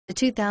The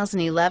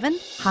 2011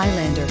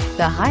 Highlander.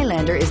 The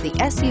Highlander is the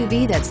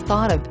SUV that's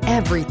thought of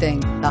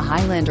everything. The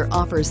Highlander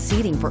offers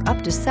seating for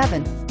up to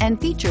 7 and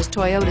features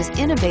Toyota's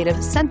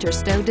innovative center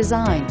stow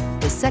design.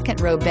 The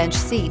second row bench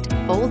seat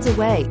folds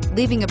away,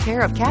 leaving a pair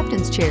of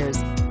captain's chairs.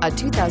 A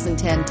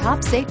 2010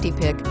 top safety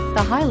pick,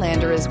 the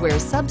Highlander is where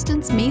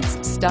substance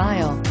meets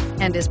style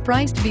and is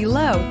priced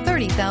below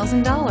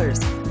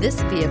 $30,000.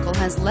 This vehicle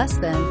has less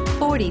than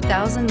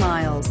 40,000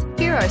 miles.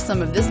 Here are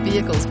some of this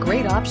vehicle's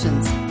great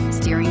options: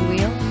 steering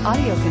wheel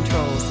audio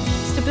controls,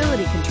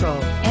 stability control,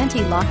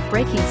 anti-lock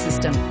braking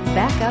system,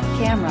 backup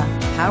camera,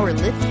 power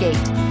lift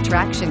gate,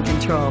 traction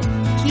control,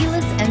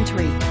 keyless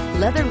entry,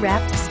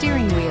 leather-wrapped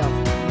steering wheel,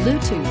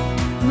 Bluetooth,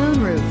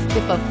 moonroof.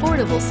 If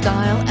affordable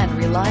style and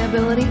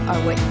reliability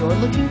are what you're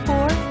looking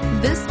for,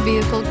 this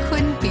vehicle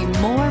couldn't be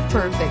more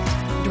perfect.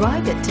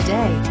 Drive it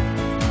today.